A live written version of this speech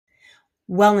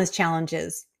Wellness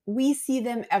challenges. We see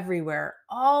them everywhere,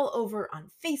 all over on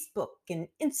Facebook and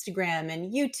Instagram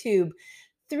and YouTube.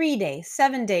 3 day,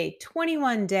 7 day,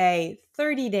 21 day,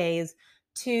 30 days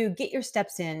to get your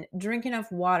steps in, drink enough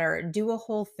water, do a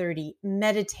whole 30,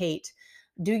 meditate,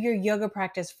 do your yoga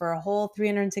practice for a whole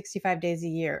 365 days a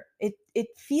year. It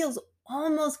feels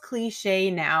almost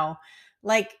cliche now,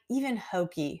 like even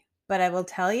hokey, but I will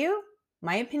tell you,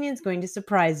 my opinion is going to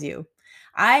surprise you.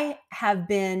 I have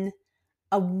been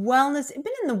been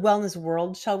in the wellness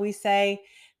world, shall we say,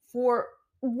 for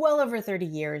well over 30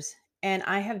 years. And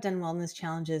I have done wellness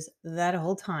challenges that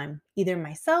whole time, either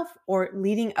myself or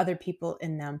leading other people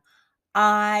in them.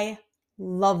 I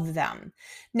love them.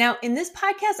 Now, in this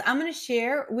podcast, I'm going to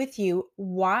share with you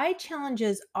why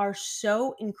challenges are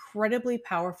so incredibly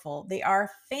powerful. They are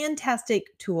a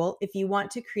fantastic tool if you want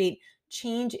to create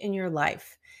change in your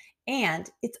life. And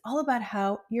it's all about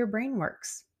how your brain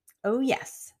works. Oh,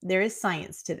 yes, there is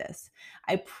science to this.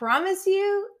 I promise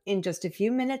you, in just a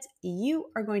few minutes,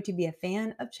 you are going to be a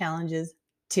fan of challenges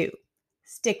too.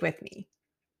 Stick with me.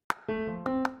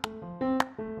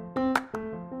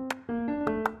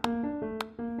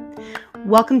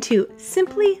 Welcome to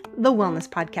Simply the Wellness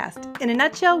Podcast. In a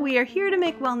nutshell, we are here to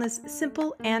make wellness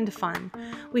simple and fun.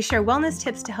 We share wellness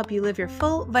tips to help you live your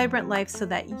full, vibrant life so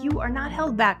that you are not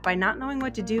held back by not knowing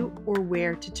what to do or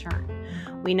where to turn.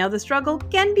 We know the struggle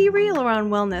can be real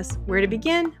around wellness. Where to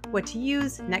begin, what to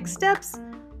use, next steps.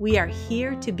 We are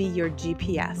here to be your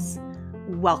GPS.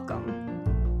 Welcome.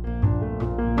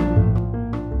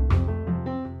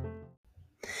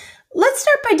 Let's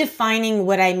start by defining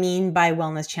what I mean by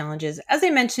wellness challenges. As I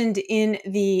mentioned in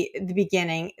the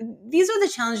beginning, these are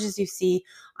the challenges you see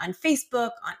on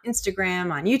Facebook, on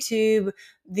Instagram, on YouTube,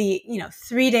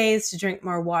 3 days to drink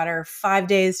more water, 5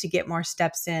 days to get more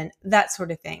steps in, that sort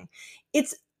of thing.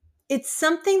 It's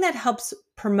something that helps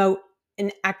promote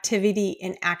an activity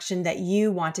and action that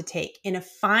you want to take in a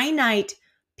finite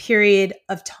period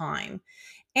of time.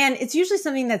 And it's usually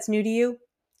something that's new to you.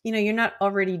 You're not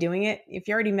already doing it. If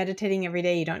you're already meditating every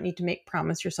day, you don't need to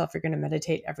promise yourself you're going to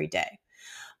meditate every day.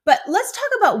 But let's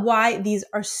talk about why these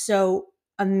are so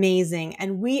amazing.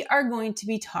 And we are going to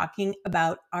be talking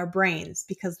about our brains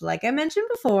because, like I mentioned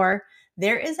before,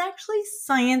 there is actually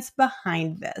science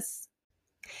behind this.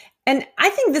 And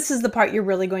I think this is the part you're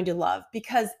really going to love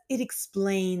because it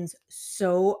explains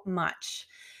so much.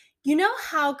 You know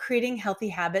how creating healthy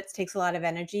habits takes a lot of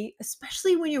energy,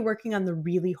 especially when you're working on the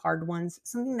really hard ones,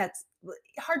 something that's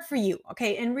hard for you,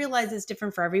 okay? And realize it's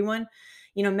different for everyone.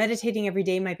 Meditating every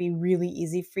day might be really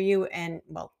easy for you. And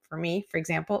well, for me, for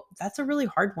example, that's a really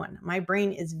hard one. My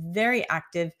brain is very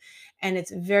active and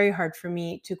it's very hard for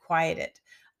me to quiet it.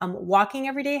 Walking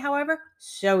every day, however,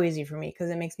 so easy for me because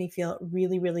it makes me feel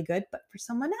really, really good. But for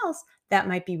someone else, that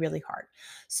might be really hard.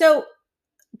 So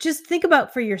just think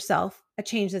about for yourself a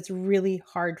change that's really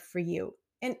hard for you.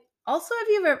 And also, have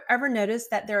you ever noticed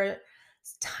that there are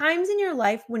times in your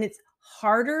life when it's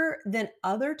harder than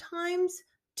other times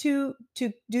to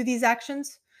do these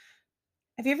actions?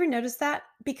 Have you ever noticed that?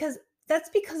 Because that's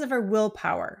because of our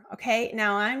willpower. Okay.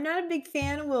 Now, I'm not a big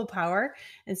fan of willpower,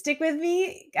 and stick with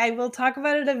me. I will talk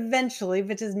about it eventually,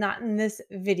 which is not in this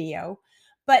video.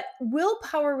 But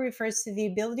willpower refers to the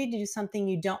ability to do something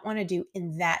you don't want to do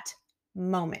in that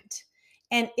moment.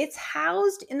 And it's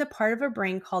housed in the part of our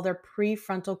brain called our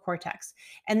prefrontal cortex.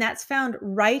 And that's found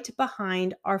right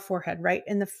behind our forehead, right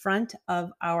in the front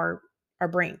of our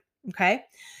brain. Okay.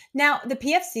 Now, the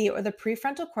PFC or the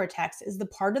prefrontal cortex is the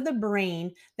part of the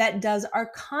brain that does our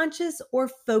conscious or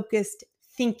focused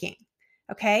thinking.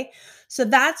 Okay. So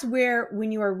that's where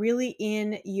when you are really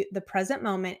in the present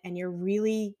moment and you're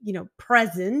really,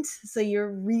 present, so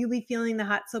you're really feeling the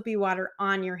hot soapy water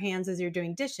on your hands as you're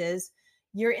doing dishes,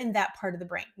 you're in that part of the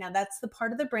brain. Now, that's the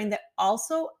part of the brain that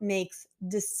also makes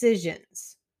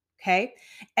decisions. Okay.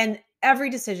 And every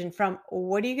decision from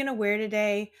what are you going to wear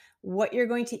today, what you're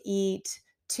going to eat,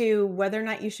 to whether or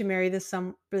not you should marry this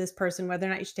person, whether or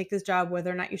not you should take this job,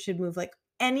 whether or not you should move, like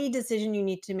any decision you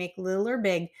need to make, little or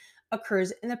big,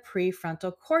 occurs in the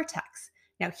prefrontal cortex.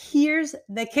 Now, here's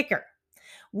the kicker.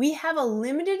 We have a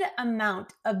limited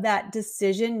amount of that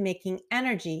decision-making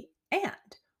energy, and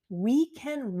we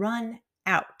can run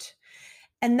out.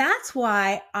 And that's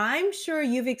why I'm sure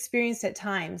you've experienced at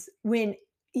times when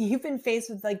you've been faced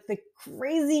with like the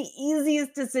crazy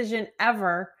easiest decision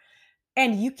ever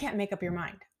and you can't make up your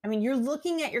mind. I mean, you're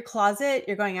looking at your closet,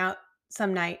 you're going out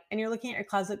some night and you're looking at your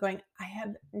closet going, I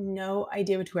have no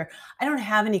idea what to wear. I don't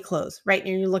have any clothes, right?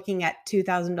 And you're looking at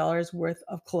 $2,000 worth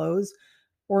of clothes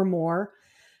or more.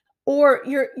 Or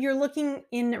you're looking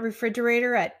in the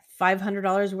refrigerator at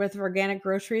 $500 worth of organic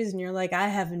groceries and you're like, I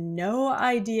have no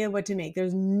idea what to make.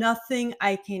 There's nothing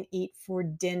I can eat for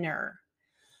dinner.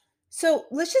 So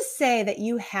let's just say that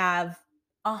you have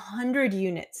 100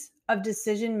 units of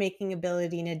decision making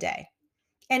ability in a day.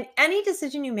 And any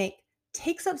decision you make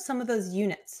takes up some of those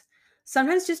units.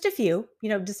 Sometimes just a few,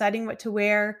 deciding what to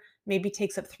wear maybe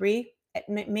takes up 3.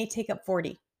 It may take up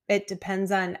 40. It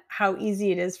depends on how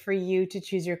easy it is for you to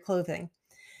choose your clothing.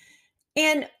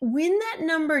 And when that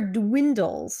number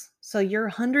dwindles, so your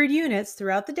 100 units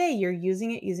throughout the day, you're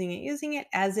using it, using it, using it.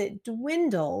 As it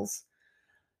dwindles,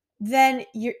 then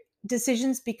your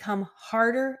decisions become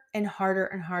harder and harder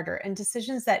and harder. And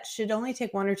decisions that should only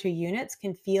take 1 or 2 units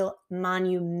can feel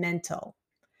monumental.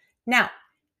 Now,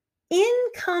 in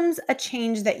comes a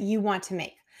change that you want to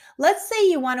make. Let's say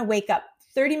you want to wake up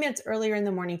 30 minutes earlier in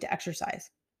the morning to exercise.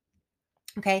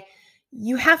 Okay.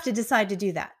 You have to decide to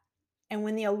do that. And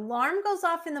when the alarm goes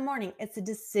off in the morning, it's a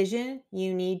decision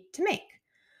you need to make.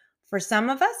 For some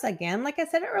of us, again, like I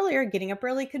said earlier, getting up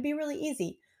early could be really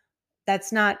easy.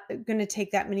 That's not going to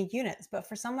take that many units. But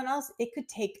for someone else, it could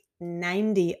take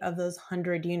 90 of those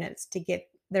 100 units to get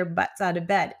their butts out of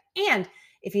bed. And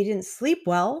if you didn't sleep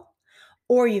well,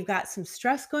 or you've got some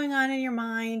stress going on in your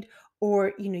mind,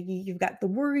 or you've got the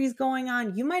worries going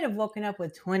on, you might have woken up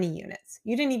with 20 units.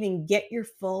 You didn't even get your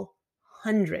full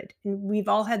 100. And we've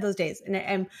all had those days.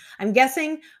 And I'm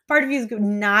guessing part of you is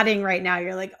nodding right now.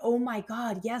 You're like, oh my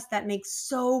God, yes, that makes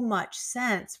so much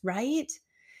sense, right?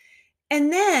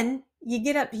 And then you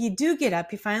do get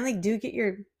up, you finally do get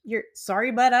your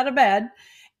sorry butt out of bed,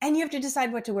 and you have to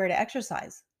decide what to wear to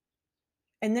exercise.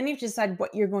 And then you have to decide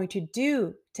what you're going to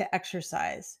do to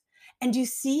exercise. And do you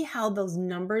see how those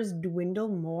numbers dwindle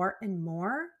more and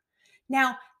more?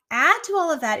 Now, add to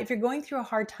all of that, if you're going through a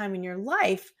hard time in your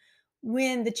life,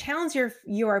 when the challenge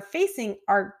you are facing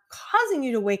are causing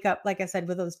you to wake up, like I said,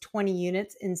 with those 20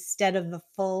 units instead of the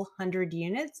full 100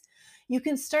 units, you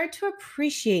can start to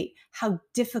appreciate how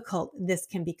difficult this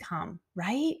can become,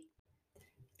 right?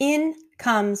 In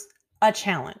comes a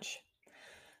challenge.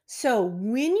 So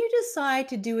when you decide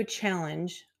to do a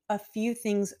challenge, a few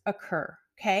things occur,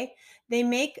 okay? They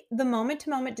make the moment to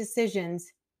moment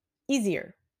decisions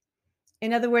easier.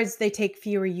 In other words, they take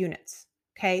fewer units,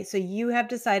 okay? So you have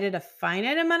decided a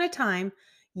finite amount of time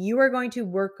you are going to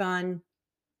work on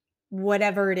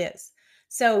whatever it is.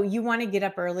 So you want to get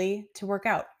up early to work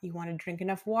out. You want to drink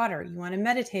enough water. You want to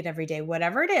meditate every day,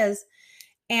 whatever it is.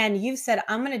 And you've said,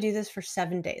 I'm going to do this for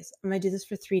 7 days. I'm going to do this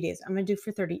for 3 days. I'm going to do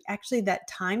for 30. Actually, that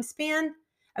time span,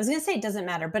 I was going to say it doesn't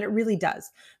matter, but it really does.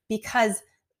 Because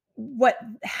what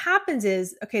happens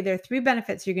is, okay, there are 3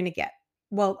 benefits you're going to get.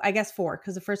 Well, I guess 4,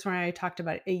 because the first one I talked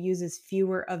about, it uses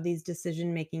fewer of these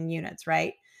decision-making units,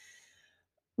 right?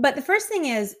 But the first thing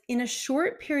is, in a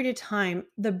short period of time,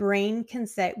 the brain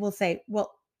will say,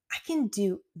 well, I can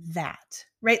do that,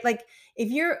 right? Like if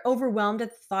you're overwhelmed at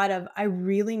the thought of, I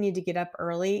really need to get up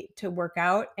early to work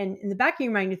out. And in the back of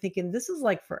your mind, you're thinking, this is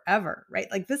like forever,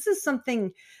 right? Like this is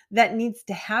something that needs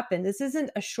to happen. This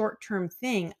isn't a short-term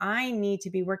thing. I need to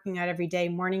be working out every day.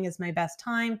 Morning is my best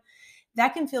time.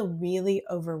 That can feel really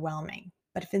overwhelming.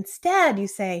 But if instead you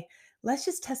say, let's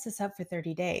just test this out for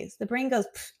 30 days, the brain goes,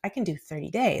 I can do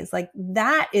 30 days. Like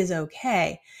that is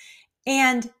okay.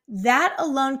 And that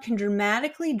alone can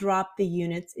dramatically drop the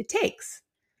units it takes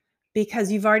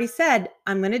because you've already said,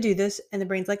 I'm going to do this. And the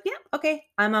brain's like, yeah, okay,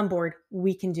 I'm on board.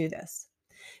 We can do this.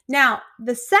 Now,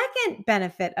 the second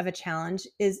benefit of a challenge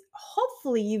is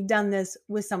hopefully you've done this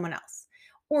with someone else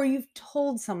or you've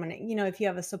told someone, if you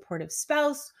have a supportive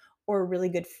spouse or a really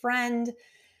good friend.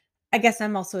 I guess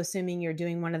I'm also assuming you're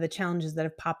doing one of the challenges that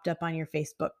have popped up on your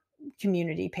Facebook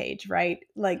community page, right?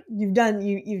 Like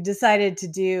you've decided to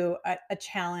do a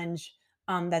challenge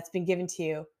that's been given to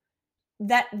you.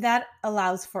 That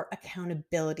allows for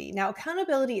accountability. Now,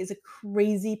 accountability is a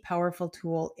crazy powerful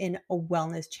tool in a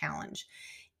wellness challenge.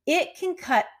 It can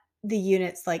cut the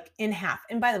units like in half.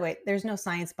 And by the way, there's no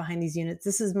science behind these units.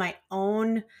 This is my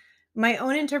own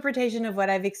interpretation of what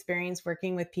I've experienced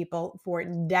working with people for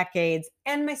decades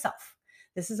and myself.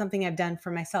 This is something I've done for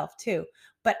myself too.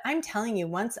 But I'm telling you,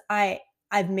 once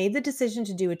I've made the decision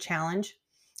to do a challenge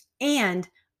and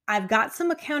I've got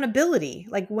some accountability.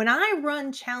 Like when I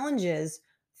run challenges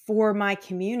for my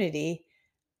community,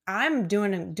 I'm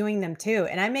doing them too.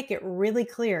 And I make it really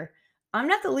clear. I'm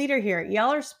not the leader here.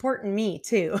 Y'all are supporting me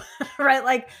too. Right?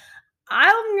 Like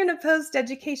I'm going to post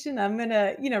education. I'm going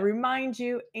to, remind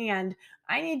you. And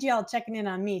I need y'all checking in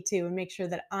on me too and make sure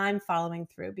that I'm following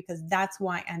through because that's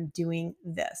why I'm doing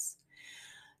this.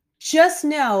 Just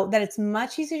know that it's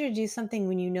much easier to do something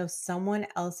when you know someone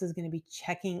else is going to be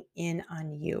checking in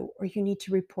on you or you need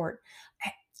to report.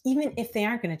 even if they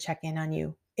aren't going to check in on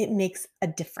you, it makes a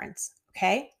difference.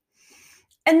 Okay.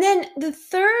 And then the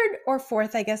third or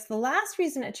fourth, I guess, the last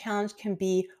reason a challenge can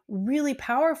be really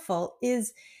powerful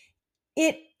is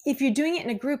if you're doing it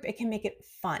in a group, it can make it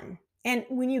fun. And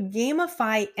when you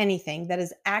gamify anything, that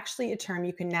is actually a term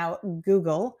you can now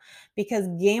Google, because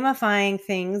gamifying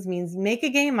things means make a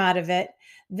game out of it,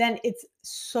 then it's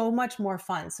so much more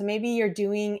fun. So maybe you're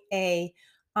doing a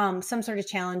some sort of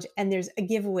challenge and there's a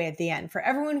giveaway at the end. For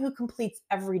everyone who completes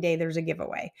every day, there's a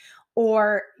giveaway.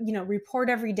 Or, report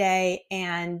every day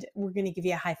and we're going to give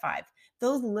you a high five.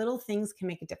 Those little things can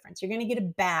make a difference. You're going to get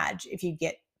a badge if you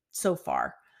get so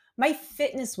far. My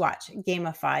fitness watch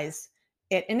gamifies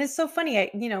it. And it's so funny.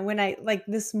 When I like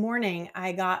this morning,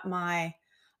 I got my,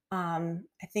 I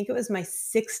think it was my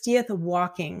 60th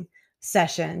walking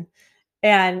session.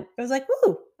 And it was like,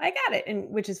 "Ooh, I got it." And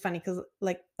which is funny because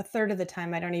like a third of the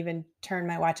time I don't even turn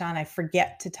my watch on. I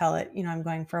forget to tell it, I'm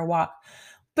going for a walk.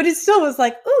 But it still was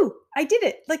like, "Ooh, I did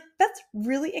it." Like that's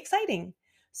really exciting.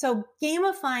 So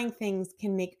gamifying things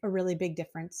can make a really big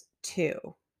difference too.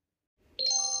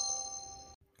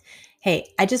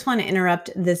 Hey, I just want to interrupt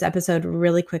this episode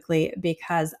really quickly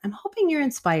because I'm hoping you're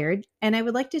inspired and I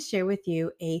would like to share with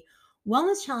you a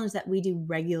wellness challenge that we do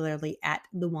regularly at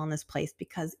the Wellness Place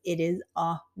because it is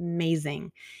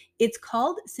amazing. It's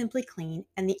called Simply Clean,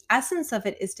 and the essence of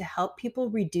it is to help people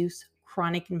reduce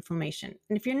chronic inflammation.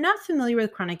 And if you're not familiar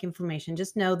with chronic inflammation,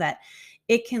 just know that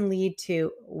it can lead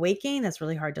to weight gain that's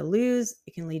really hard to lose,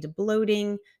 it can lead to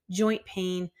bloating, joint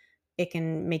pain, it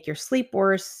can make your sleep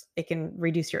worse. It can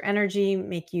reduce your energy,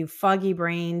 make you foggy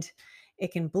brained.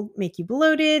 It can make you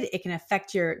bloated. It can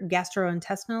affect your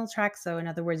gastrointestinal tract. So, in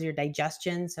other words, your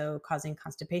digestion. So, causing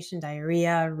constipation,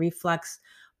 diarrhea, reflux.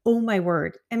 Oh, my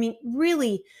word. I mean,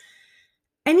 really,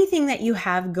 anything that you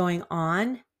have going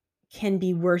on can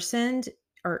be worsened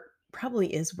or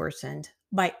probably is worsened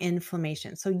by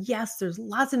inflammation. So, yes, there's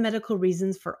lots of medical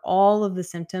reasons for all of the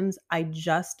symptoms I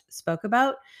just spoke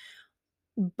about.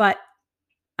 But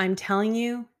I'm telling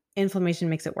you, inflammation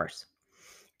makes it worse.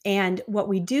 And what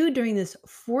we do during this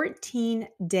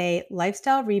 14-day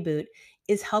lifestyle reboot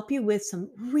is help you with some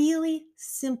really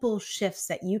simple shifts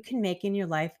that you can make in your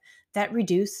life that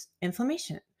reduce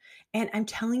inflammation. And I'm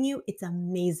telling you, it's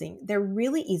amazing. They're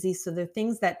really easy. So they're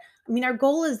things that, our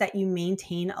goal is that you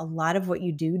maintain a lot of what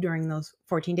you do during those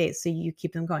 14 days. So you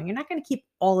keep them going. You're not going to keep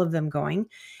all of them going.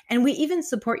 And we even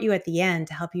support you at the end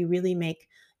to help you really make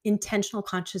intentional,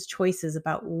 conscious choices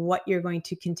about what you're going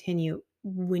to continue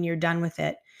when you're done with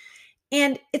it.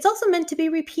 And it's also meant to be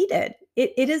repeated.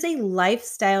 It is a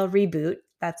lifestyle reboot.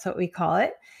 That's what we call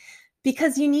it,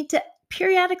 because you need to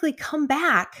periodically come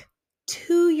back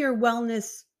to your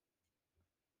wellness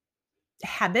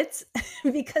habits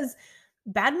because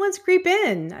bad ones creep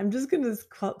in. I'm just going to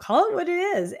call it what it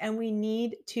is. And we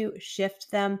need to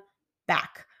shift them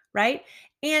back, right?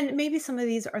 And maybe some of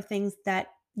these are things that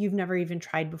you've never even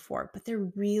tried before, but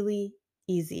they're really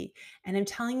easy. And I'm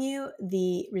telling you,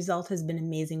 the result has been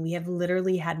amazing. We have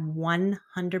literally had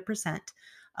 100%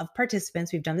 of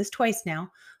participants, we've done this twice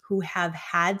now, who have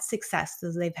had success.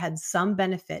 So they've had some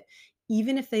benefit,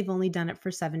 even if they've only done it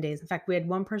for 7 days. In fact, we had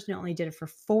one person who only did it for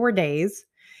 4 days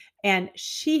and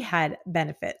she had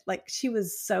benefit. Like she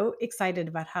was so excited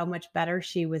about how much better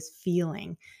she was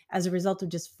feeling as a result of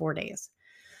just 4 days.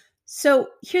 So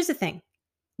here's the thing.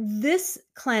 This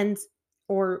cleanse,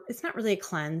 or it's not really a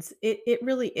cleanse, it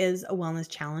really is a wellness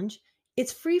challenge.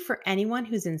 It's free for anyone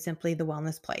who's in Simply the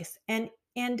Wellness Place. And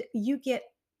you get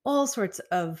all sorts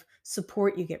of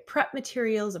support. You get prep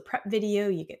materials, a prep video,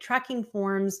 you get tracking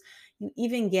forms, you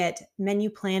even get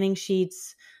menu planning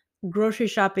sheets, grocery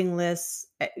shopping lists.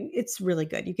 It's really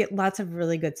good. You get lots of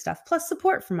really good stuff, plus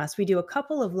support from us. We do a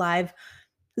couple of live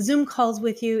Zoom calls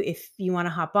with you if you want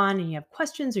to hop on and you have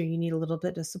questions or you need a little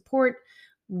bit of support.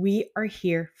 We are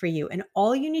here for you. And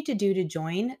all you need to do to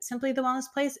join Simply the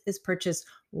Wellness Place is purchase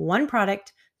one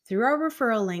product through our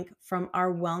referral link from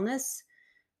our wellness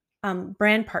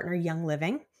brand partner, Young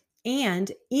Living.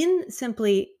 And in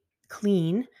Simply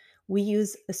Clean, we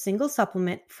use a single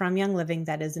supplement from Young Living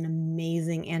that is an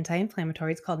amazing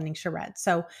anti-inflammatory. It's called Ningxia Red.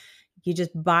 So you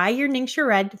just buy your Ningxia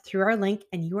Red through our link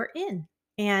and you are in.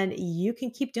 And you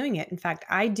can keep doing it. In fact,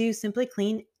 I do Simply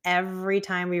Clean every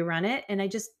time we run it. And I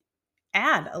just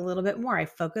add a little bit more. I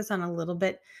focus on a little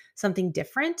bit something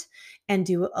different and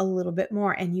do a little bit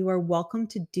more. And you are welcome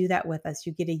to do that with us.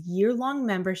 You get a year-long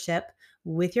membership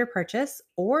with your purchase,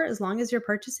 or as long as you're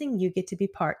purchasing, you get to be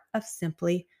part of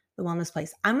Simply the Wellness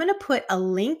Place. I'm going to put a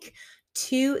link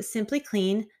to Simply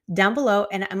Clean down below.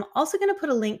 And I'm also going to put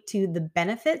a link to the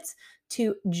benefits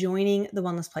to joining the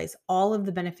Wellness Place, all of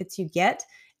the benefits you get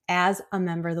as a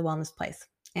member of the Wellness Place.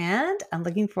 And I'm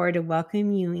looking forward to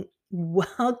welcoming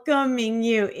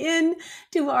you in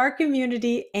to our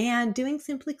community and doing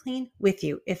Simply Clean with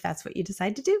you if that's what you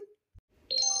decide to do.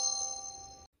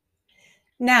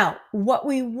 Now, what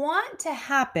we want to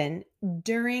happen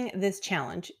during this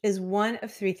challenge is one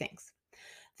of three things.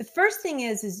 The first thing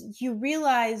is you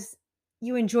realize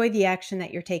you enjoy the action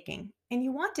that you're taking and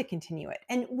you want to continue it.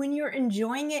 And when you're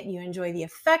enjoying it, you enjoy the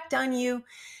effect on you,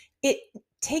 it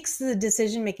takes the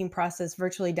decision-making process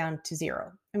virtually down to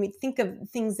zero. I mean, think of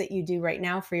things that you do right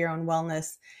now for your own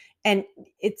wellness, and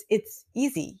it's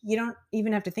easy. You don't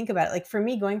even have to think about it. Like for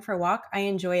me, going for a walk, I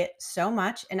enjoy it so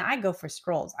much, and I go for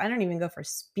strolls. I don't even go for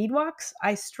speed walks.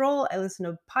 I stroll, I listen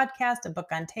to a podcast, a book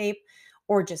on tape,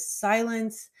 or just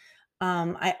silence.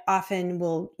 I often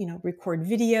will, record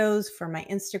videos for my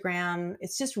Instagram.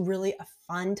 It's just really a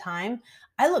fun time.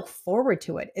 I look forward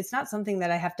to it. It's not something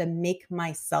that I have to make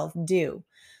myself do.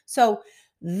 So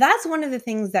that's one of the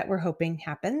things that we're hoping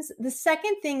happens. The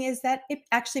second thing is that it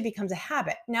actually becomes a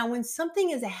habit. Now, when something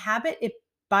is a habit, it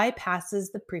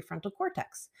bypasses the prefrontal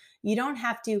cortex. You don't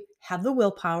have to have the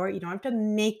willpower. You don't have to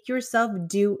make yourself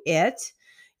do it.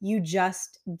 You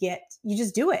just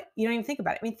do it. You don't even think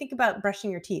about it. I mean, think about brushing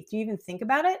your teeth. Do you even think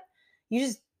about it? You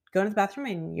just go to the bathroom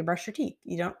and you brush your teeth.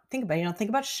 You don't think about it. You don't think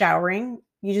about showering.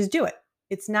 You just do it.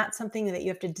 It's not something that you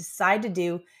have to decide to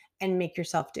do and make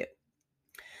yourself do.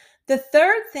 The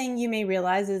third thing you may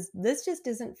realize is this just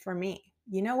isn't for me.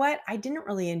 You know what? I didn't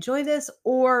really enjoy this,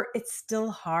 or it's still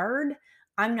hard.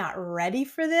 I'm not ready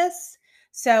for this.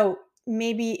 So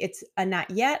maybe it's a not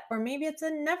yet, or maybe it's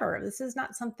a never. This is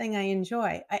not something I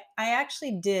enjoy. I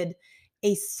actually did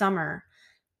a summer.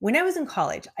 When I was in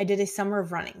college, I did a summer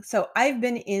of running. So I've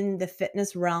been in the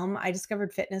fitness realm. I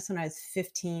discovered fitness when I was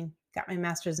 15, got my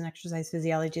master's in exercise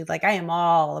physiology. Like I am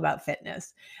all about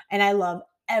fitness and I love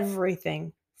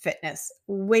everything fitness,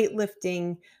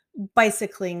 weightlifting,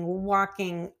 bicycling,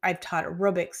 walking. I've taught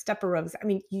aerobics, step aerobics. I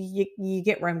mean, you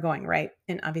get where I'm going, right?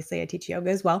 And obviously I teach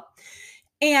yoga as well.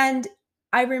 And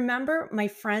I remember my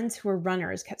friends who were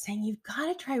runners kept saying, you've got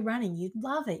to try running. You'd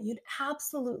love it. You'd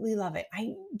absolutely love it.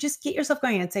 I just get yourself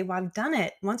going. I'd say, well, I've done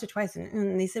it once or twice.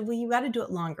 And they said, well, you got to do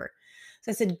it longer.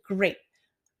 So I said, great.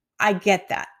 I get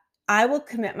that. I will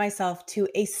commit myself to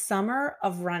a summer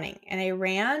of running. And I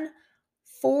ran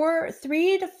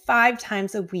 3 to 5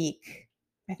 times a week.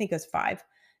 I think it was 5.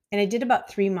 And I did about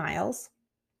 3 miles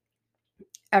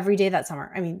every day that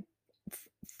summer. I mean,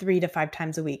 3 to 5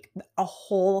 times a week, a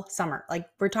whole summer. Like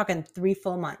we're talking 3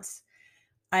 full months.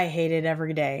 I hated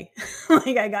every day.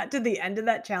 Like I got to the end of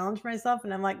that challenge for myself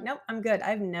and I'm like, nope, I'm good.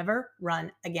 I've never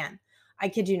run again. I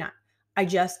kid you not. I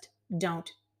just don't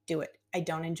do it. I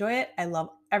don't enjoy it. I love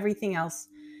everything else.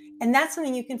 And that's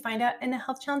something you can find out in a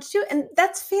health challenge too. And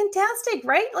that's fantastic,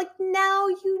 right? Like now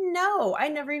you know. I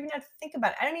never even had to think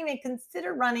about it. I don't even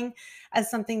consider running as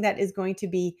something that is going to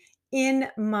be in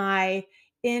my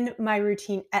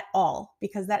routine at all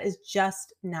because that is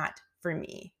just not for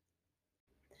me.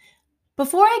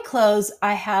 Before I close,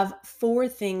 I have 4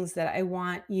 things that I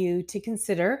want you to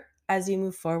consider as you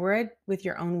move forward with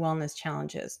your own wellness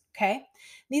challenges, okay?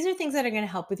 These are things that are going to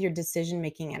help with your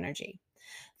decision-making energy.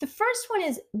 The first one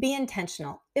is be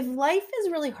intentional. If life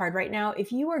is really hard right now,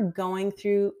 if you are going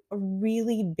through a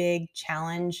really big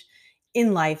challenge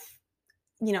in life,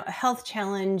 a health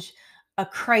challenge, a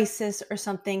crisis or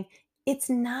something, it's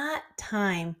not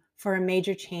time for a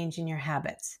major change in your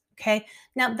habits. Okay.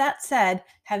 Now, that said,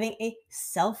 having a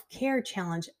self care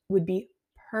challenge would be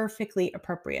perfectly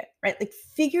appropriate, right? Like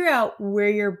figure out where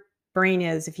your brain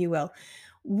is, if you will.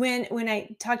 When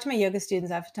I talk to my yoga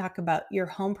students, I have to talk about your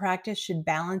home practice should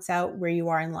balance out where you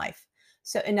are in life.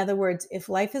 So, in other words, if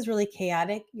life is really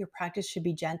chaotic, your practice should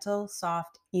be gentle,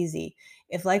 soft, easy.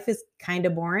 If life is kind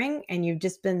of boring and you've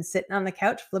just been sitting on the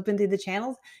couch flipping through the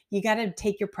channels, you got to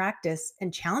take your practice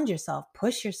and challenge yourself,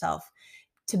 push yourself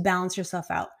to balance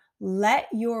yourself out. Let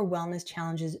your wellness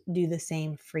challenges do the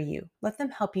same for you. Let them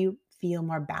help you feel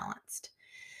more balanced.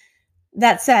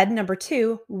 That said, number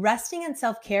 2, resting and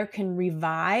self-care can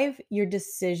revive your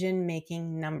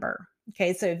decision-making number.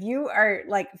 Okay, so if you are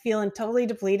like feeling totally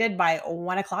depleted by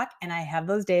 1:00, and I have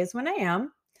those days when I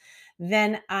am,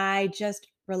 then I just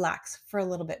relax for a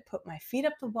little bit, put my feet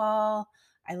up the wall.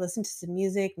 I listen to some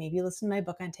music, maybe listen to my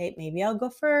book on tape, maybe I'll go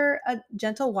for a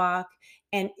gentle walk,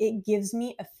 and it gives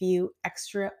me a few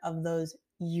extra of those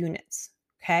units.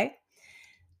 Okay.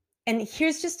 And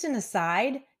here's just an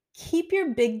aside, keep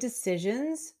your big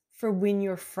decisions for when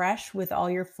you're fresh with all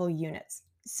your full units.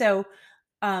 So,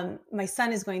 my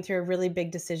son is going through a really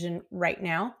big decision right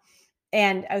now.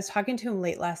 And I was talking to him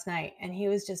late last night and he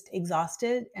was just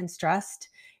exhausted and stressed.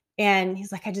 And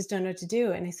he's like, I just don't know what to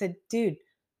do. And I said, dude,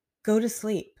 go to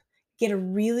sleep, get a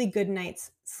really good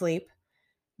night's sleep,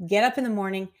 get up in the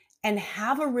morning and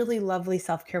have a really lovely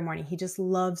self care morning. He just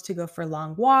loves to go for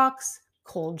long walks,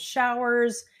 cold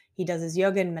showers. He does his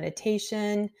yoga and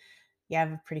meditation. Yeah, I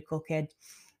have a pretty cool kid.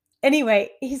 Anyway,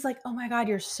 he's like, "Oh my God,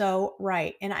 you're so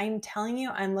right." And I'm telling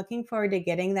you, I'm looking forward to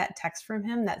getting that text from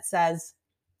him that says,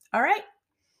 "All right,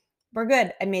 we're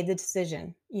good. I made the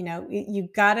decision." You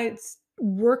got to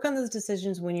work on those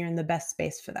decisions when you're in the best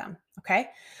space for them. Okay.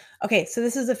 Okay. So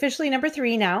this is officially number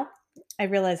 3 now. I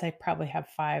realize I probably had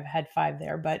five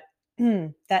there, but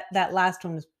that last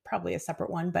one was probably a separate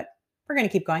one, but we're going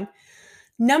to keep going.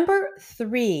 Number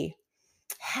 3,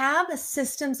 have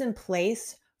systems in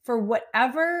place for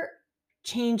whatever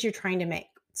change you're trying to make.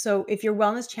 So, if your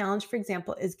wellness challenge, for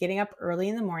example, is getting up early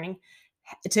in the morning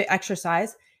to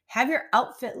exercise, have your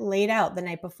outfit laid out the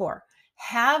night before.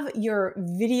 Have your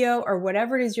video or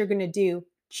whatever it is you're going to do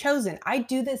chosen. I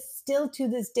do this still to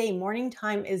this day. Morning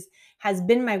time has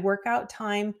been my workout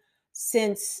time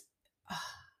since uh,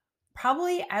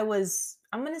 probably I'm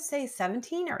going to say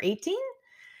 17 or 18.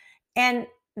 And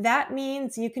that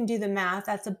means you can do the math.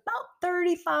 That's about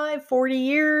 35, 40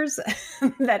 years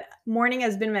that morning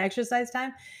has been my exercise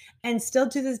time. And still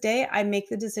to this day, I make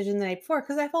the decision the night before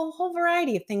because I have a whole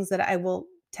variety of things that I will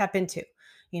tap into.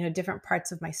 Different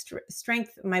parts of my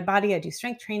strength, my body. I do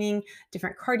strength training,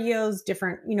 different cardios,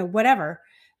 different, whatever,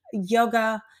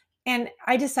 yoga. And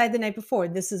I decide the night before,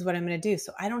 this is what I'm going to do.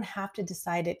 So I don't have to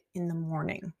decide it in the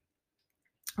morning.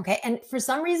 Okay. And for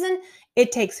some reason,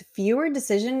 it takes fewer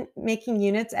decision making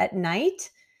units at night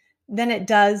than it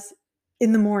does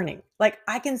in the morning. Like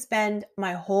I can spend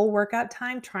my whole workout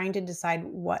time trying to decide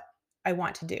what I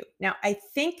want to do. Now, I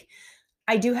think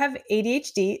I do have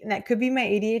ADHD, and that could be my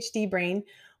ADHD brain.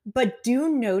 But do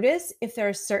notice if there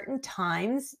are certain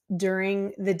times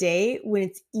during the day when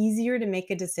it's easier to make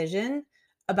a decision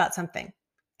about something,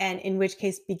 and in which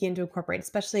case begin to incorporate,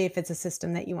 especially if it's a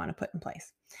system that you want to put in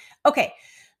place. Okay,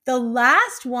 the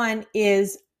last one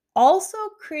is also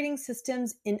creating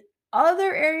systems in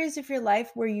other areas of your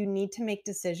life where you need to make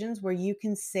decisions where you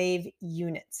can save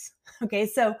units. Okay,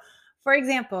 so for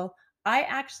example, I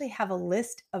actually have a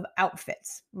list of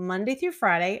outfits Monday through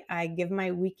Friday. I give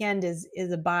my weekend is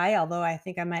a buy, although I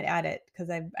think I might add it because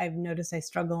I've noticed I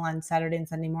struggle on Saturday and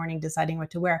Sunday morning deciding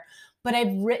what to wear. But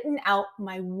I've written out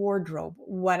my wardrobe,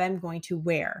 what I'm going to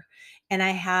wear, and I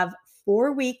have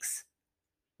 4 weeks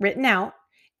written out,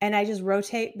 and I just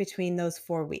rotate between those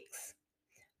 4 weeks.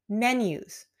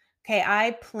 Menus. Okay,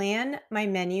 I plan my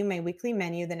menu, my weekly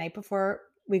menu, the night before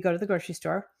we go to the grocery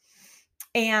store,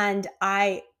 and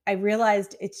I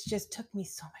realized it's just took me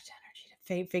so much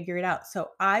energy to figure it out. So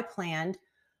I planned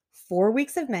 4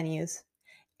 weeks of menus,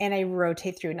 and I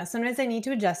rotate through. Now sometimes I need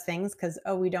to adjust things because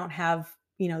we don't have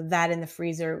that in the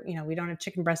freezer. We don't have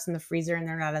chicken breasts in the freezer, and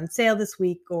they're not on sale this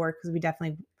week, or because we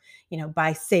definitely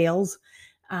buy sales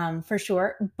for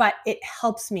sure. But it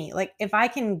helps me. Like if I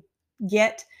can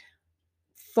get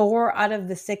 4 out of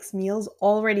the 6 meals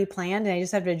already planned and I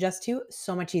just have to adjust to,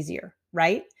 so much easier,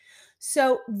 right?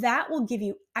 So that will give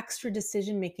you extra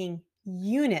decision making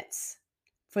units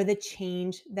for the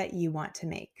change that you want to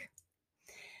make.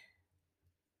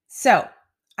 So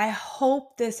I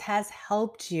hope this has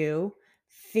helped you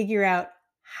figure out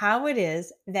how it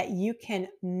is that you can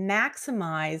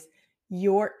maximize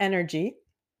your energy,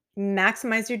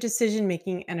 maximize your decision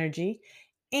making energy,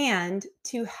 and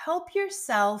to help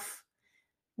yourself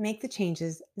make the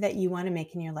changes that you want to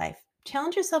make in your life.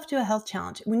 Challenge yourself to a health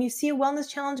challenge. When you see a wellness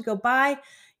challenge go by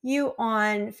you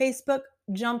on Facebook,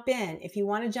 jump in. If you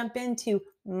want to jump into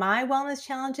my wellness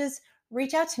challenges,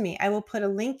 reach out to me. I will put a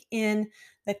link in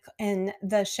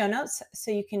the show notes so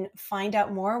you can find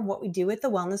out more what we do with the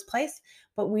Wellness Place.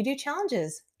 But we do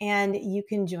challenges and you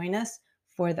can join us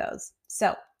for those.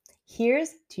 So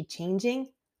here's to changing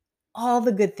all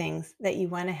the good things that you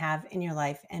want to have in your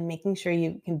life and making sure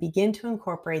you can begin to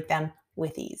incorporate them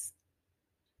with ease.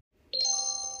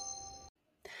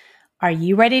 Are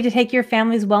you ready to take your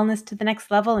family's wellness to the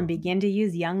next level and begin to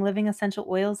use Young Living essential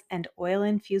oils and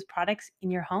oil-infused products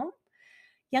in your home?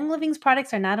 Young Living's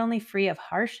products are not only free of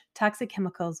harsh, toxic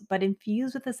chemicals, but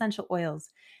infused with essential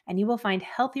oils, and you will find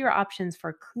healthier options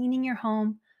for cleaning your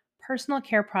home, personal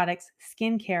care products,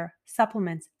 skincare,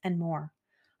 supplements, and more.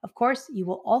 Of course, you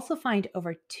will also find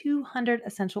over 200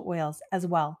 essential oils as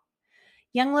well.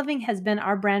 Young Living has been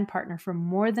our brand partner for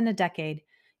more than a decade.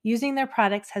 Using their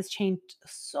products has changed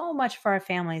so much for our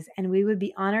families, and we would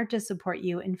be honored to support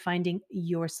you in finding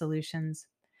your solutions.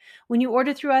 When you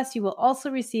order through us, you will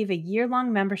also receive a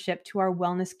year-long membership to our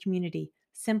wellness community,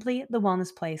 Simply the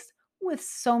Wellness Place, with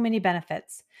so many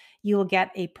benefits. You will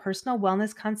get a personal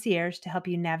wellness concierge to help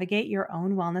you navigate your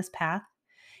own wellness path.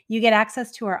 You get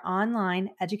access to our online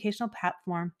educational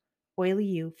platform, Oily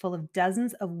You, full of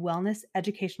dozens of wellness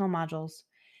educational modules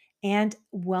and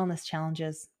wellness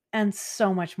challenges, and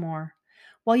so much more.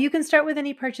 While you can start with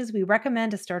any purchase, we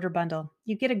recommend a starter bundle.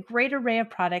 You get a great array of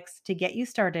products to get you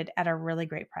started at a really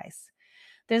great price.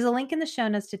 There's a link in the show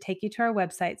notes to take you to our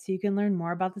website so you can learn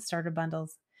more about the starter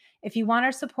bundles. If you want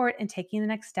our support in taking the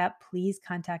next step, please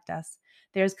contact us.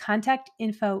 There's contact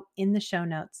info in the show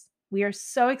notes. We are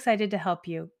so excited to help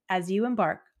you as you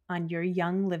embark on your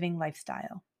young living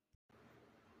lifestyle.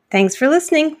 Thanks for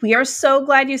listening. We are so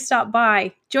glad you stopped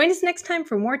by. Join us next time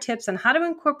for more tips on how to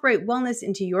incorporate wellness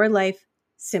into your life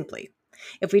simply.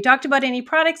 If we talked about any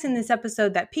products in this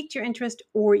episode that piqued your interest,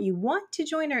 or you want to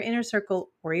join our inner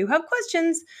circle, or you have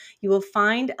questions, you will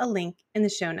find a link in the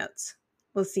show notes.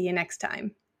 We'll see you next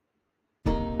time.